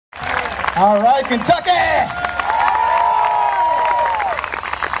All right, Kentucky!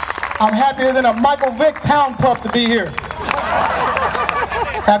 I'm happier than a Michael Vick pound pup to be here.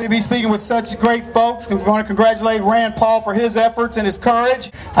 Happy to be speaking with such great folks. We want to congratulate Rand Paul for his efforts and his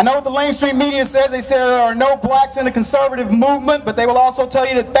courage. I know what the mainstream media says. They say there are no blacks in the conservative movement, but they will also tell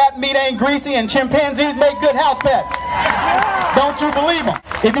you that fat meat ain't greasy and chimpanzees make good house pets. Don't you believe them?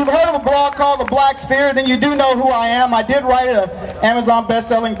 If you've heard of a blog called The Black Sphere, then you do know who I am. I did write an Amazon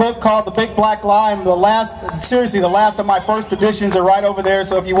best-selling book called The Big Black Lie, and the last of my first editions are right over there,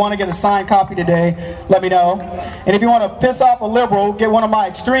 so if you want to get a signed copy today, let me know. And if you want to piss off a liberal, get one of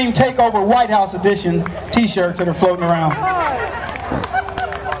my Extreme Takeover White House Edition t-shirts that are floating around.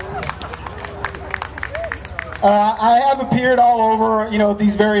 I have appeared all over,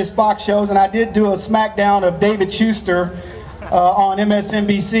 these various Fox shows, and I did do a smackdown of David Schuster on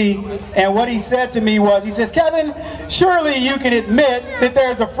MSNBC, and what he said to me was, he says, Kevin, surely you can admit that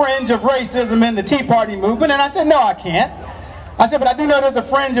there's a fringe of racism in the Tea Party movement, and I said, no, I can't. I said, but I do know there's a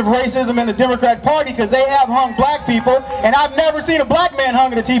fringe of racism in the Democrat Party because they have hung black people, and I've never seen a black man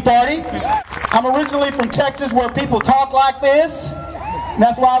hung at a Tea Party. I'm originally from Texas where people talk like this, and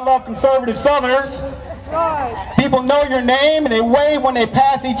that's why I love conservative Southerners. People know your name, and they wave when they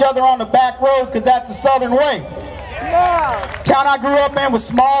pass each other on the back roads because that's the Southern way. The town I grew up in was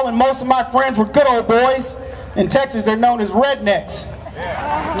small, and most of my friends were good old boys. In Texas, they're known as rednecks.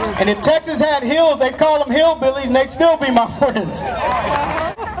 And if Texas had hills, they'd call them hillbillies, and they'd still be my friends.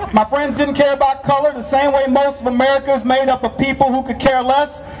 My friends didn't care about color the same way most of America is made up of people who could care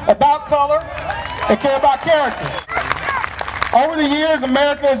less about color. They care about character. Over the years,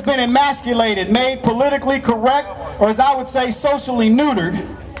 America has been emasculated, made politically correct, or as I would say, socially neutered.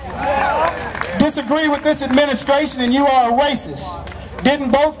 Disagree with this administration and you are a racist.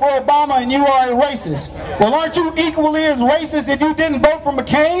 Didn't vote for Obama and you are a racist. Well, aren't you equally as racist if you didn't vote for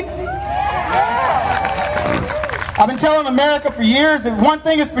McCain? I've been telling America for years that one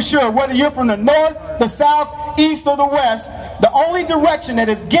thing is for sure, whether you're from the north, the south, east, or the west, the only direction that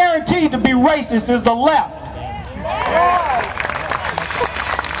is guaranteed to be racist is the left.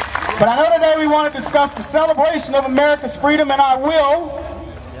 But I know today we want to discuss the celebration of America's freedom, and I will.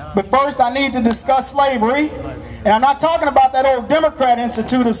 But first I need to discuss slavery. And I'm not talking about that old Democrat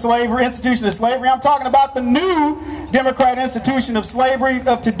institution of slavery. I'm talking about the new Democrat institution of slavery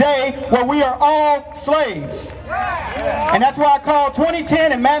of today, where we are all slaves. And that's why I call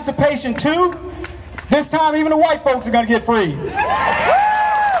 2010 Emancipation 2. This time even the white folks are going to get free.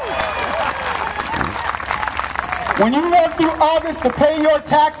 When you work through August to pay your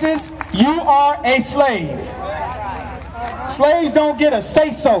taxes, you are a slave. Slaves don't get a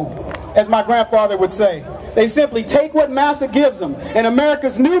say-so, as my grandfather would say. They simply take what massa gives them. And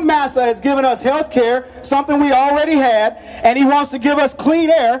America's new massa has given us health care, something we already had, and he wants to give us clean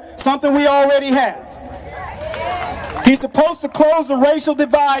air, something we already have. He's supposed to close the racial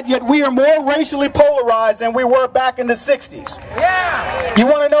divide, yet we are more racially polarized than we were back in the 60s. Yeah. You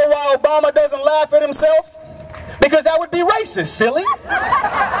want to know why Obama doesn't laugh at himself? Because that would be racist, silly.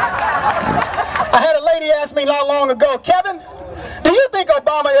 I had a lady ask me not long ago, Kevin, do you think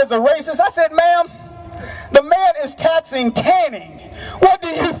Obama is a racist? I said, ma'am, the man is taxing tanning. What do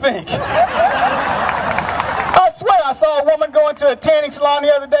you think? I swear I saw a woman go into a tanning salon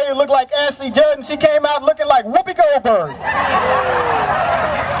the other day who looked like Ashley Judd, and she came out looking like Whoopi Goldberg.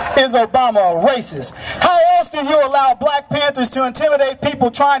 Is Obama a racist? How else do you allow Black Panthers to intimidate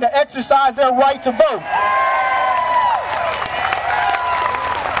people trying to exercise their right to vote?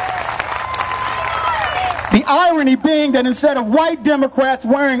 The irony being that instead of white Democrats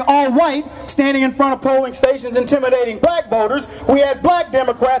wearing all white, standing in front of polling stations intimidating black voters, we had black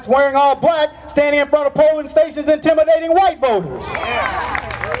Democrats wearing all black, standing in front of polling stations intimidating white voters.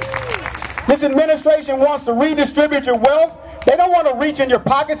 This administration wants to redistribute your wealth. They don't want to reach in your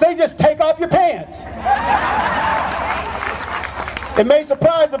pockets, they just take off your pants. It may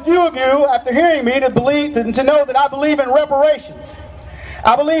surprise a few of you after hearing me to know that I believe in reparations.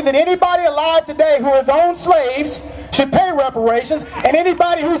 I believe that anybody alive today who has owned slaves should pay reparations, and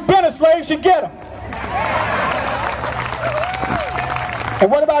anybody who's been a slave should get them. And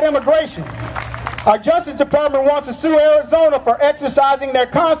what about immigration? Our Justice Department wants to sue Arizona for exercising their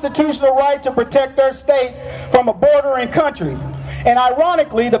constitutional right to protect their state from a bordering country. And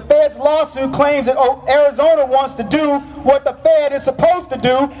ironically, the Fed's lawsuit claims that Arizona wants to do what the Fed is supposed to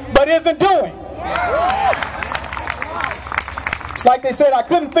do, but isn't doing. It's like they said, I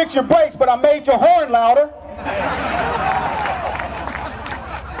couldn't fix your brakes, but I made your horn louder.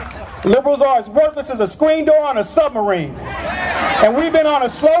 Liberals are as worthless as a screen door on a submarine. And we've been on a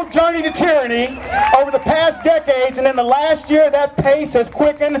slow journey to tyranny over the past decades, and in the last year that pace has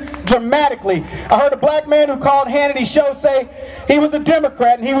quickened dramatically. I heard a black man who called Hannity's show say he was a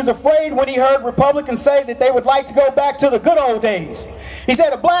Democrat, and he was afraid when he heard Republicans say that they would like to go back to the good old days. He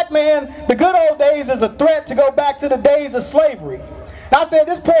said, a black man, the good old days is a threat to go back to the days of slavery. And I said,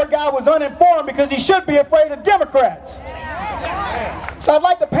 this poor guy was uninformed because he should be afraid of Democrats. So I'd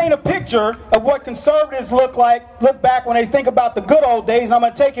like to paint a picture of what conservatives look back when they think about the good old days, and I'm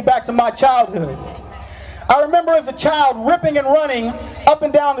going to take you back to my childhood. I remember as a child ripping and running up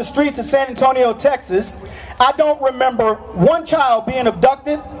and down the streets of San Antonio, Texas. I don't remember one child being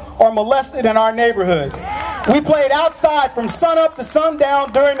abducted or molested in our neighborhood. We played outside from sunup to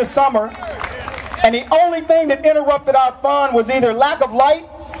sundown during the summer, and the only thing that interrupted our fun was either lack of light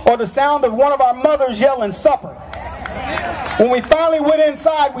or the sound of one of our mothers yelling supper. When we finally went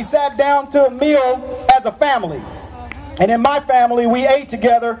inside, we sat down to a meal as a family. And in my family, we ate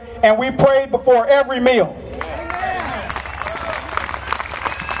together and we prayed before every meal.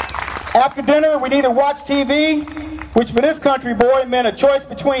 After dinner, we'd either watch TV, which for this country boy meant a choice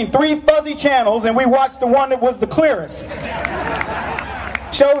between 3 fuzzy channels, and we watched the one that was the clearest.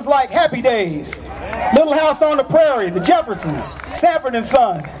 Shows like Happy Days, Little House on the Prairie, The Jeffersons, Sanford and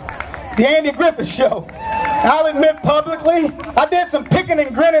Son, The Andy Griffith Show. I'll admit publicly, I did some picking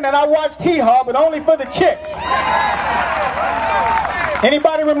and grinning and I watched Hee Haw, but only for the chicks.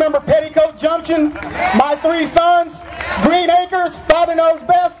 Anybody remember Petticoat Junction, My 3 Sons, Green Acres, Father Knows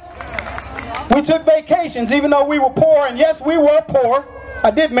Best? We took vacations even though we were poor, and yes, we were poor.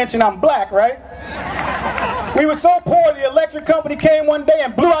 I did mention I'm black, right? We were so poor, the electric company came one day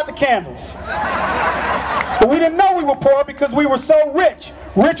and blew out the candles. But we didn't know we were poor because we were so rich.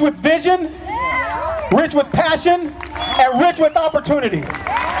 Rich with vision, rich with passion, and rich with opportunity.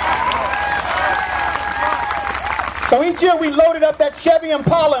 So each year we loaded up that Chevy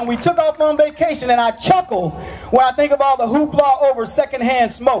Impala and we took off on vacation, and I chuckle when I think of all the hoopla over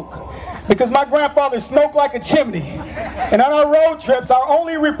secondhand smoke. Because my grandfather smoked like a chimney. And on our road trips, our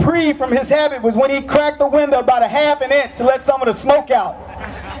only reprieve from his habit was when he cracked the window about a ½ an inch to let some of the smoke out.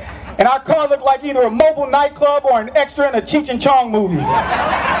 And our car looked like either a mobile nightclub or an extra in a Cheech and Chong movie.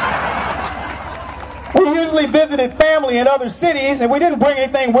 We usually visited family in other cities, and we didn't bring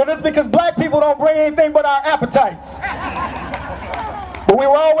anything with us because black people don't bring anything but our appetites. But we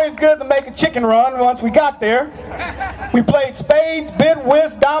were always good to make a chicken run once we got there. We played spades, bid,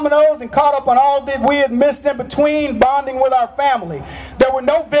 whist, dominoes, and caught up on all that we had missed in between, bonding with our family. There were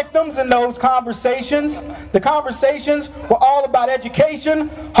no victims in those conversations. The conversations were all about education,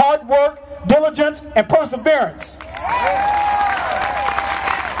 hard work, diligence, and perseverance.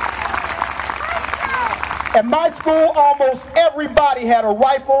 At my school, almost everybody had a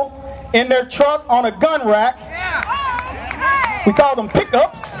rifle in their truck on a gun rack. We called them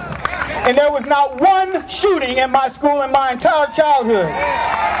pickups. And there was not one shooting in my school in my entire childhood.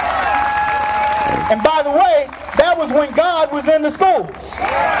 And by the way, that was when God was in the schools.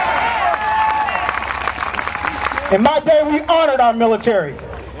 In my day, we honored our military.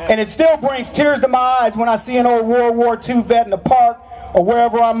 And it still brings tears to my eyes when I see an old World War II vet in the park or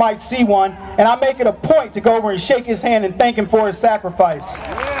wherever I might see one, and I make it a point to go over and shake his hand and thank him for his sacrifice.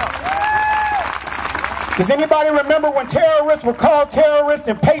 Does anybody remember when terrorists were called terrorists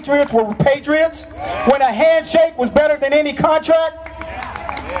and patriots were patriots? When a handshake was better than any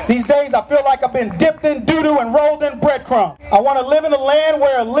contract? These days I feel like I've been dipped in doo-doo and rolled in breadcrumbs. I want to live in a land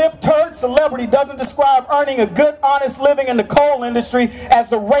where a lip-turd celebrity doesn't describe earning a good, honest living in the coal industry as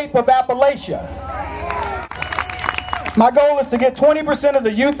the rape of Appalachia. My goal is to get 20% of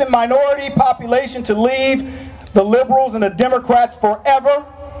the youth and minority population to leave the liberals and the Democrats forever.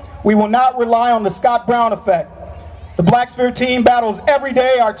 We will not rely on the Scott Brown effect. The Black Sphere team battles every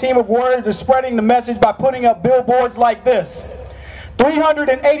day. Our team of warriors is spreading the message by putting up billboards like this.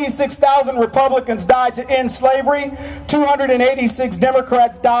 386,000 Republicans died to end slavery. 286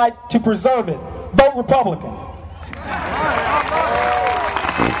 Democrats died to preserve it. Vote Republican.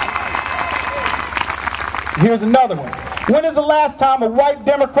 Here's another one. When is the last time a white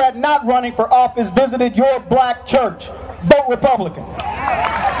Democrat not running for office visited your black church? Vote Republican.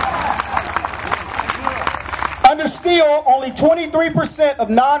 Under Steele, only 23% of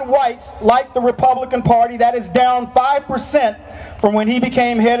non-whites like the Republican Party. That is down 5% from when he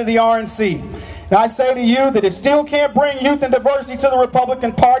became head of the RNC. Now I say to you that if Steele can't bring youth and diversity to the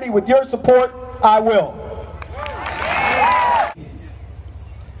Republican Party, with your support, I will.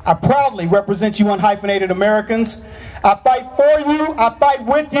 I proudly represent you unhyphenated Americans. I fight for you, I fight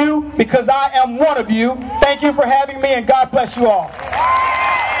with you, because I am one of you. Thank you for having me, and God bless you all.